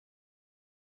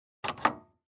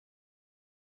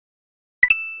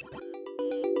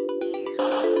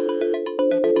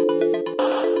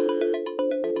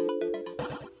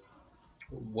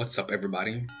What's up,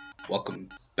 everybody? Welcome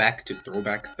back to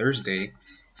Throwback Thursday.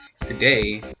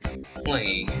 Today,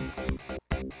 playing,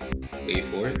 wait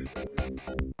for it,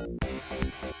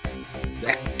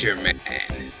 Vector Man.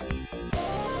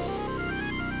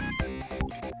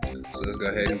 So let's go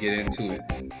ahead and get into it.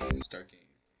 Start game.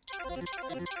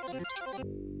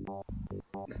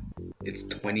 It's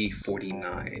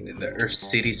 2049, and the Earth's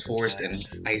cities, forests, and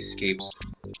icescapes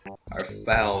are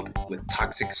fouled with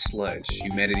toxic sludge.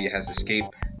 Humanity has escaped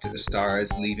to the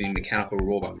stars, leaving mechanical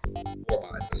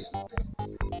robots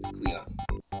clean up.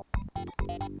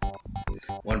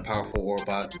 One powerful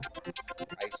robot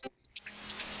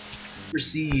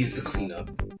receives the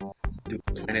cleanup through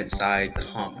planet-side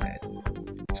combat.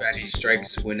 Tragedy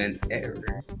strikes when an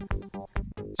error.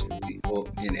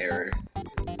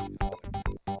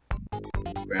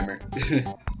 Grammar.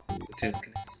 Intense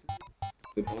connects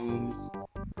the bombs.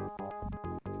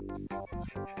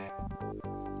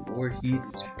 War heat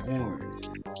is born.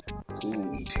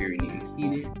 Cool, tyranny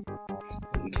heated.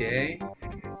 Okay.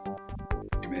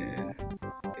 Man,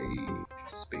 a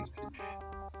space pin.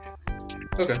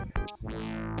 Okay.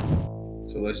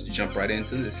 So let's jump right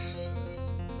into this.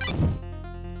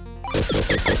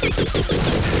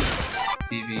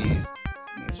 TVs.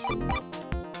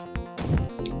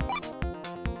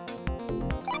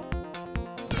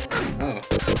 Oh.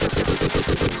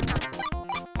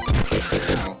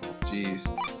 Ow. Jeez.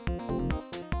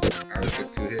 I already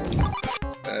took 2 hits.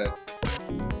 Bad.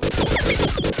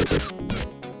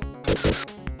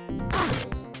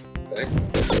 Back.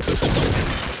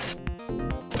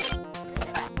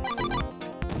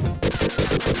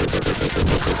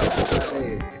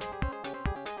 Hey.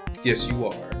 Yes, you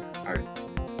are. Alright.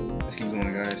 Let's keep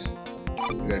going, guys.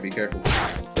 We gotta be careful.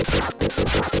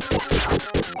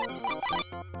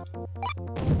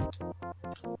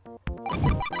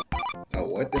 Oh,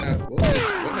 what did I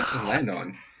just land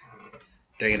on?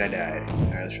 Dang it, I died.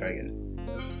 Alright, let's try again.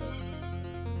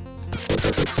 I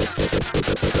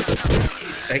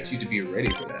expect you to be ready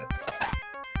for that.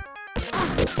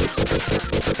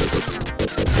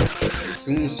 As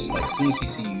soon as he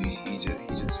sees you, he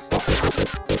just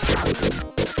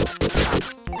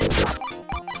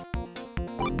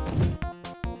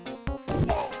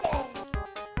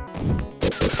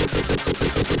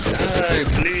die,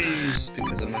 please,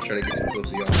 because I'm not trying to get too close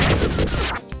to y'all.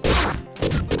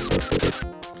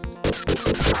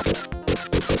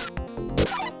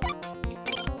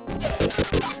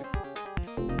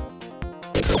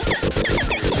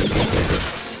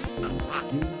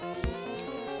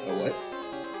 Oh, what?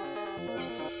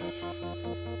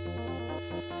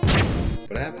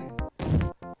 What happened?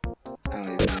 I don't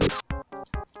even know.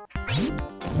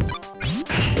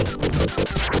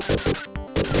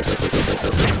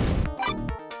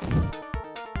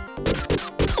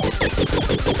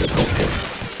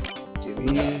 Give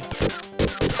me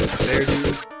there,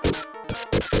 dude.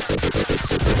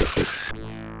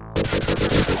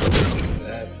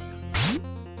 That.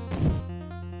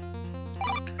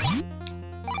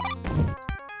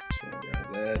 Just wanna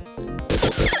grab that.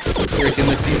 Freaking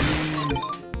let's see these.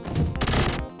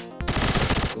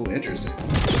 Oh, interesting.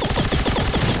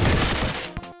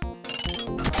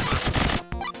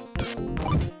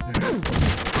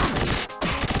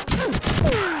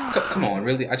 Come on,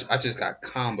 really? I just got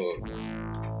comboed.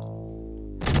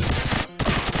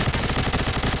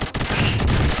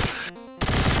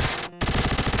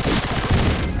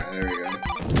 Alright, there we go.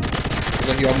 Looks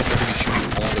like you almost have to be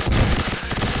shooting all the time.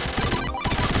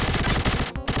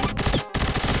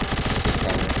 This is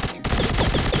probably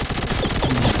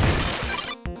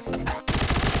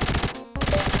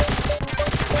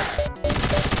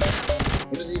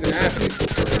what is even happening?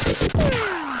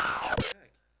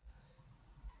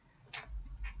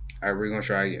 Alright, we're gonna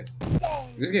try again.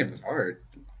 This game is hard.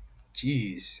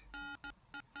 Jeez.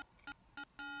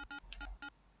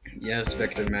 Yes,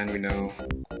 Vector Man, we know.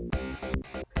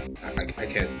 I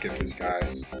can't skip this,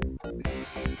 guys. I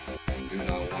do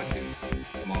not want to.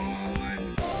 Come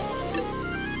on.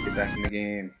 Get back in the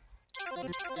game.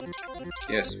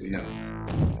 Yes, we know.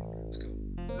 Let's go.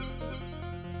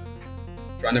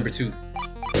 Try number 2.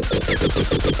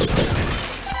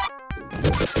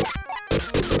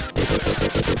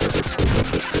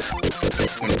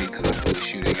 I'm gonna be constantly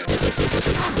shooting at them.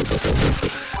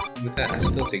 With that, I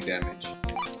still take damage.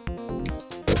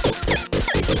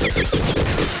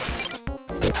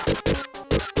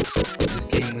 This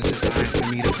game was designed for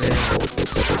me to win.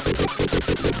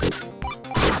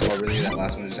 Oh, really? That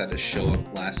last one just had to show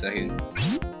up last second.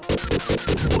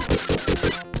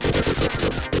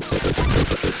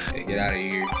 Hey, get out of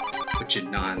here. With your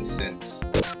nonsense.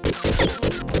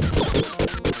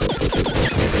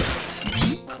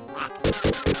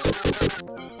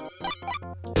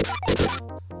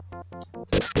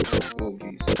 Oh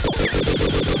jeez.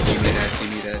 Give me that, give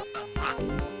me that.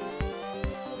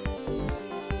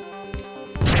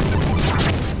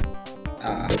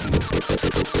 Ah.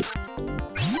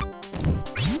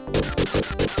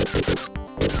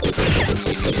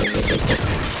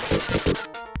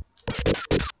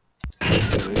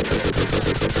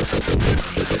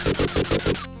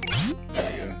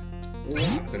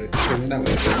 That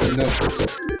way. No.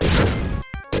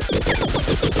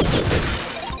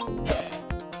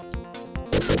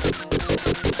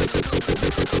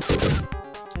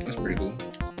 That's pretty cool.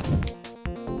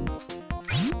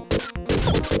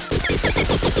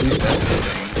 At least that's the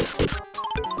thing.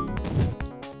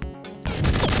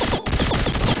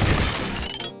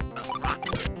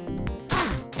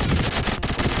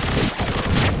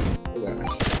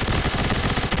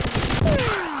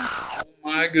 Oh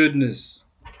my goodness.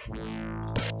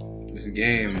 This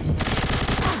game.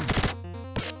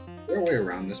 Is there a way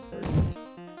around this part?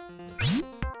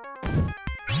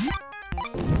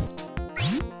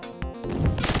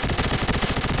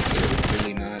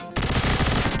 Really not.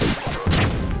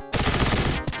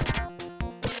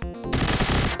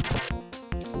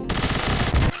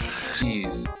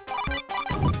 Jeez.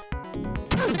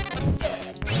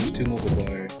 That's too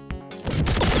multiplier.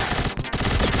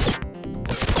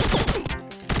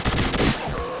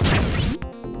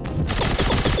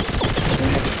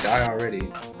 Die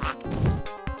already.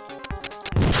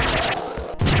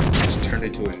 Just turned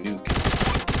into a nuke.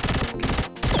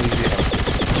 Please be helpful.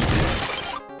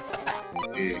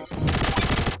 Yeah.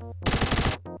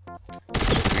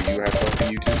 Do you have health in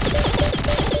you too?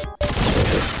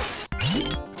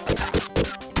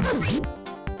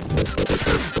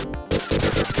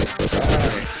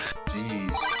 Die.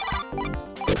 Jeez.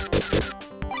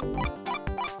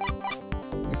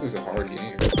 This is a hard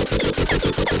game.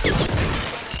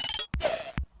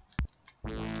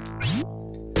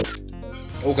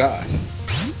 Oh gosh.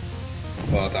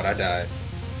 Oh, I thought I died.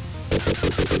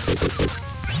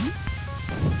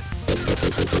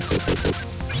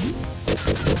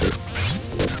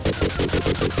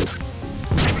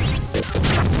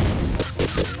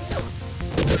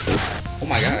 Oh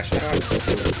my gosh, how do I...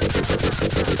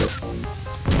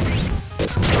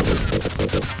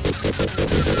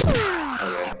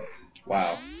 Okay.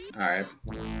 Wow. Alright.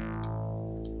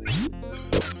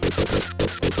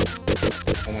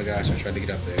 Oh my gosh, I tried to get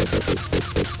up there.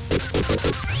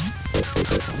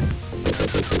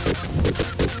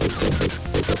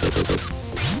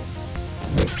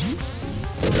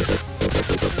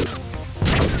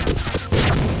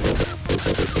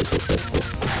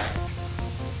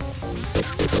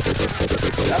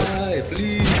 Die,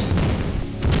 please!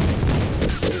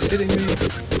 It's hitting me.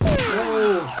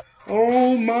 Oh!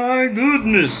 Oh my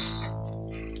goodness!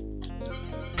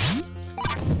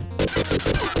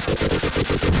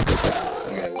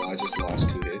 Okay, well I just lost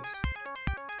 2 hits.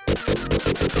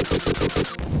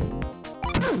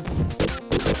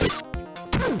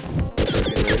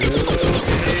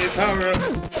 Okay, power up!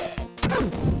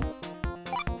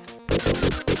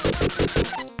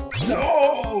 No!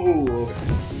 Okay.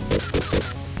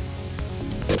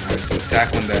 Alright, so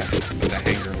attack when the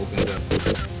hanger opens up.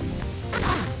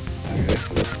 Okay.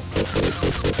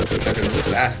 Wish I could move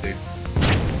faster.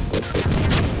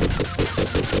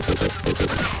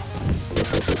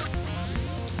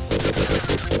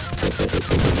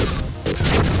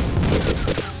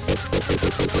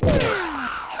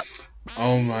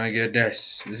 Oh my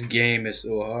goodness, this game is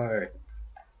so hard.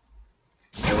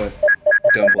 You know what?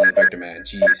 Done playing Vector Man,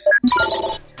 jeez.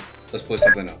 Let's play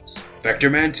something else.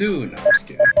 Vector Man 2! No, I'm just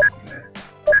kidding.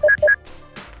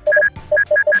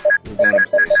 We're gonna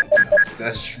play something else, because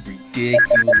that's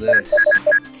ridiculous.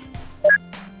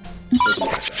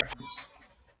 What's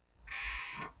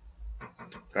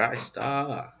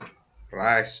Ristar?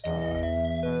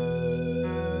 Ristar.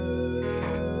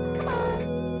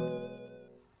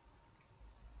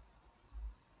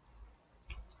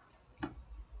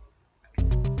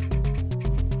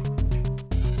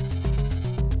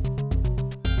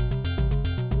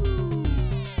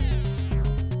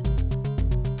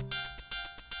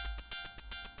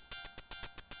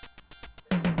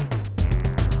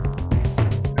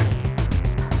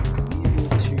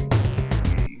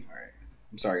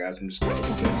 Sorry guys, I'm just gonna do this.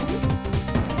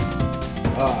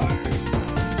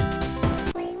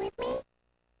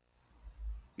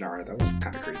 Alright, that was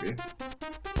kind of creepy.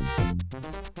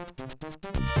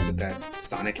 With that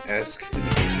Sonic-esque. So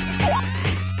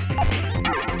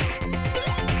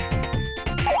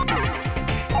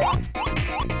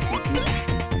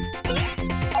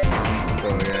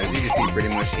yeah, as you can see, pretty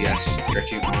much he has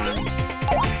stretchy arms,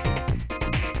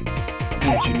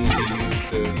 which you need to use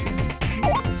to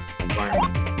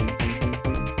fireman.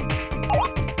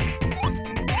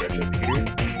 Stretch up here.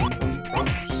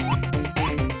 Props.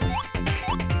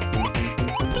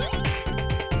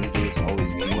 This dude's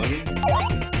always mean mugging.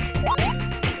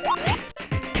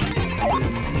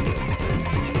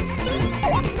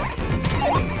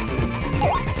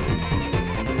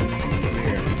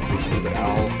 Here, stupid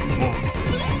owl. Come on.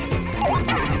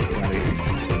 Get out of here.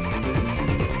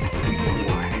 Do you know who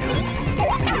I am?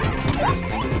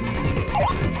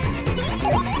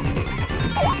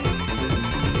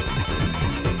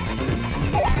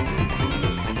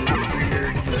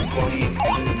 Buddy.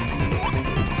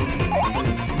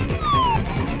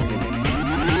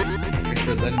 Thanks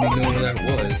for letting me know where that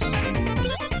was.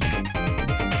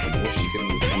 I wish she could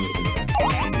move a little bit back.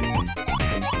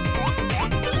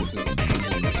 This is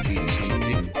risky. This is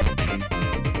ridiculous.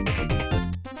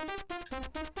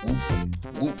 Whoop,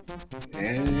 whoop,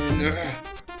 and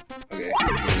okay.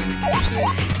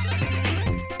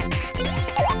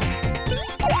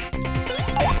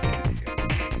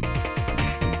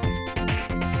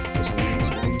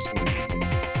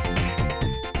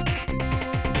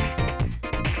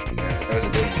 That was a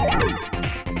good one.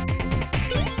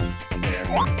 Yeah.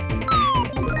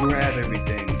 Grab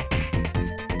everything.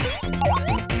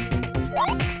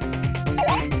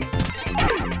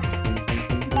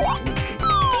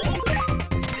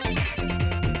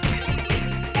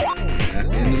 That's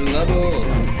the end of the level.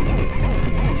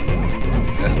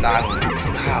 That's style on him.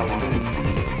 Style on him.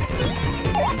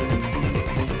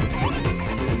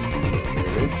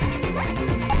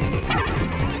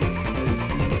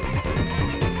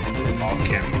 Off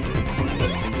camera.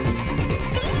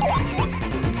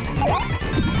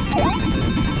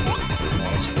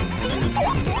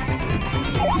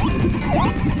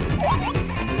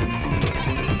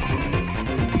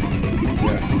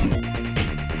 Yeah.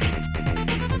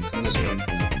 Come this way.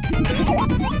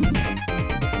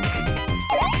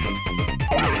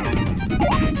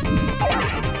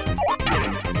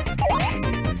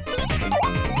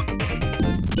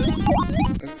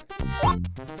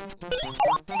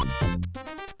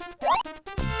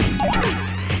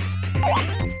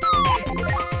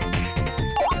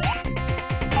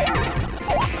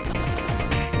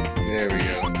 There we go.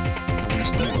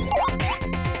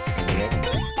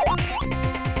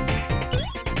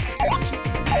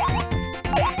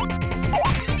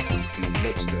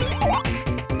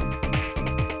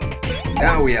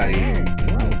 Now we out of here.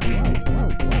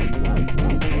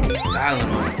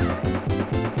 Styling on.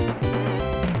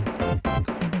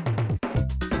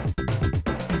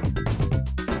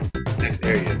 Next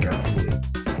area, drop it.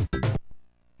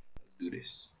 Let's do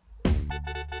this.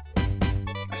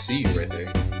 I see you right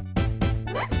there.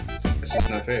 That's just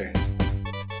not fair.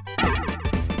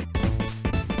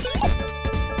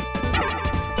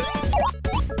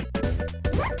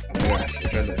 Oh my gosh,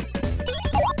 you're trying to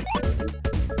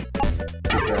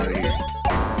get out of here.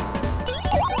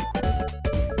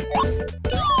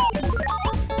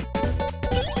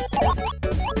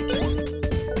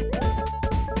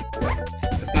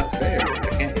 That's not fair.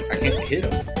 I can't hit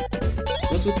him.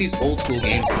 What's with these old school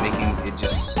games and making it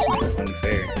just super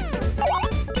unfair?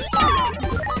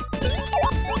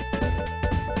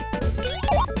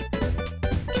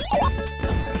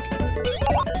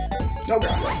 No God.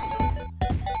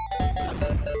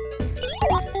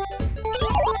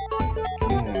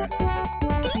 Come on.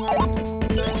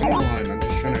 Come on, I'm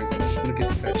just trying to get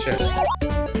to that chest.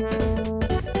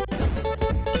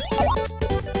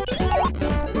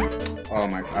 Oh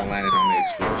my, I landed on the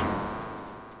explosion.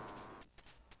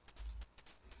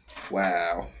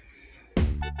 Wow.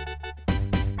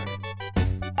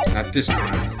 Not this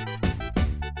time.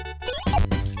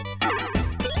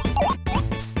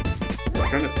 I'm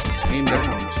trying to aim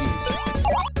down, jeez.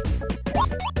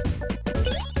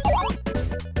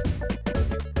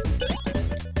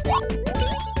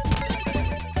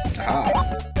 Aha.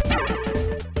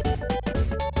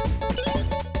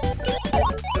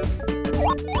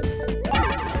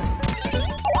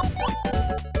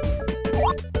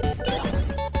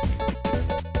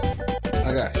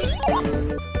 Oh gosh.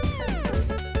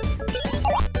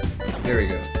 There we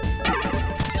go.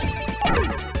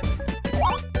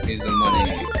 Here's the money.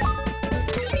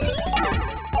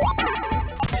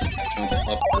 Jump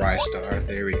up, Ristar.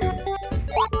 There we go.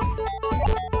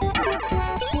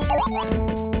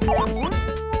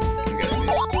 I got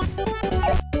this. There we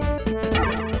go.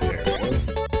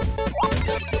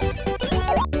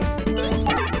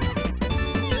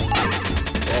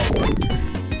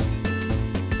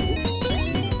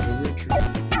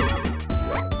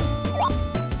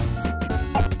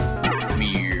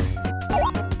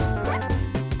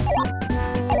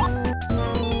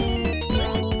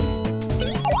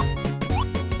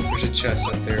 chest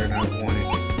up there and I want it.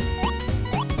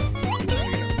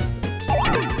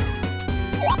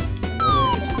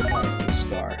 Another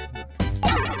star.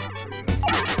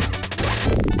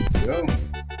 Go.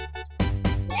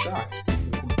 Good shot.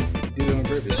 Did it on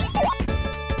purpose.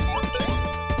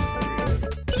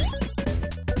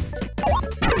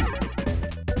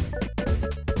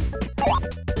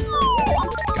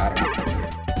 Got him.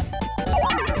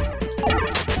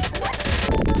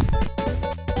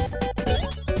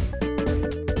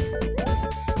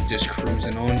 Just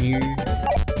cruising on here.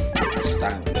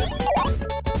 Styling.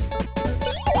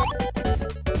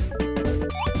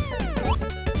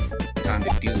 Time to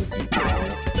deal with you, bro.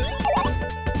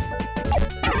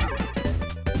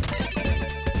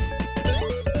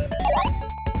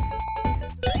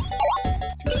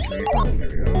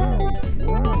 Made it.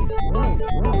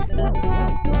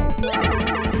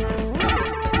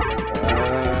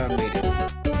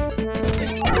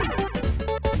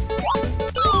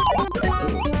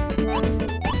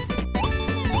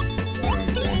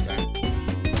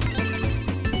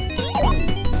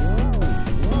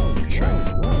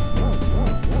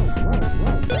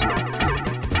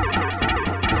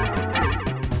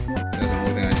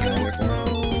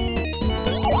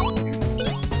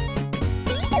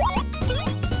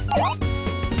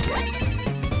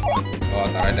 Oh, I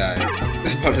thought I died. I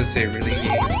was about to say, really?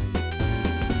 There we go.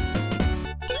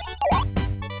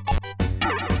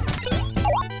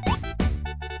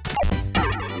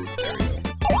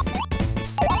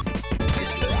 Get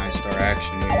some Ristar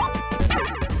action here.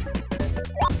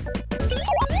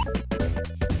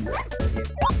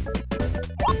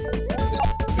 Just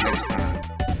next time.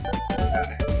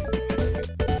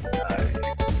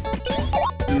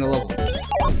 In the level.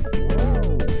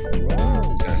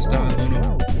 Gotta stop,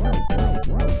 no.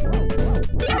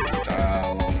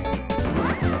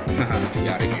 Get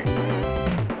out of here.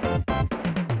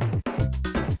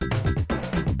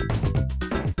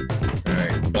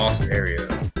 Alright, boss area.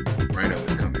 Rhino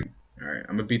is coming. Alright,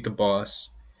 I'm gonna beat the boss.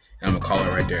 And I'm gonna call it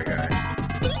right there, guys.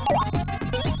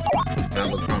 Does not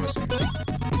look promising.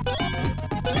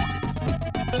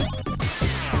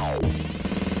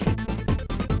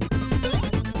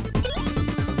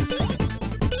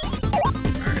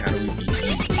 Alright, how do we beat you?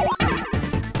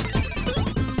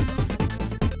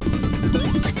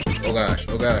 Oh gosh,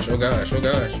 oh gosh, oh gosh, oh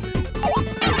gosh.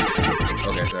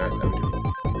 Okay, so that's how we do it.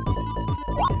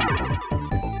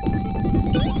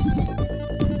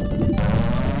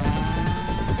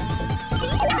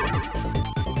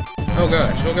 Oh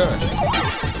gosh, oh gosh.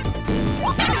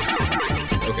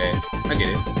 Okay, I get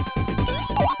it.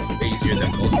 Way easier than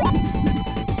most.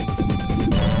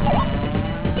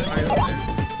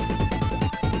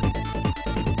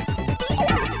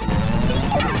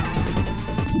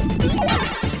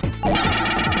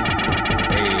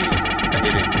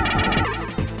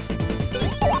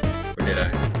 I know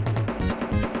that.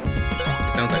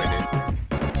 Sounds like I did.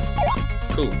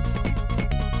 Cool.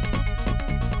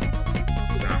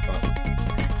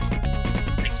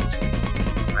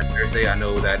 My Thursday, I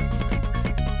know that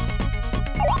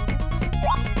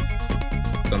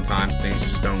sometimes things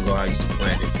just don't go how you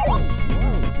planned it.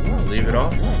 Leave it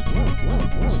off.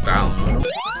 Styling on them.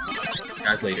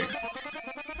 Guys later.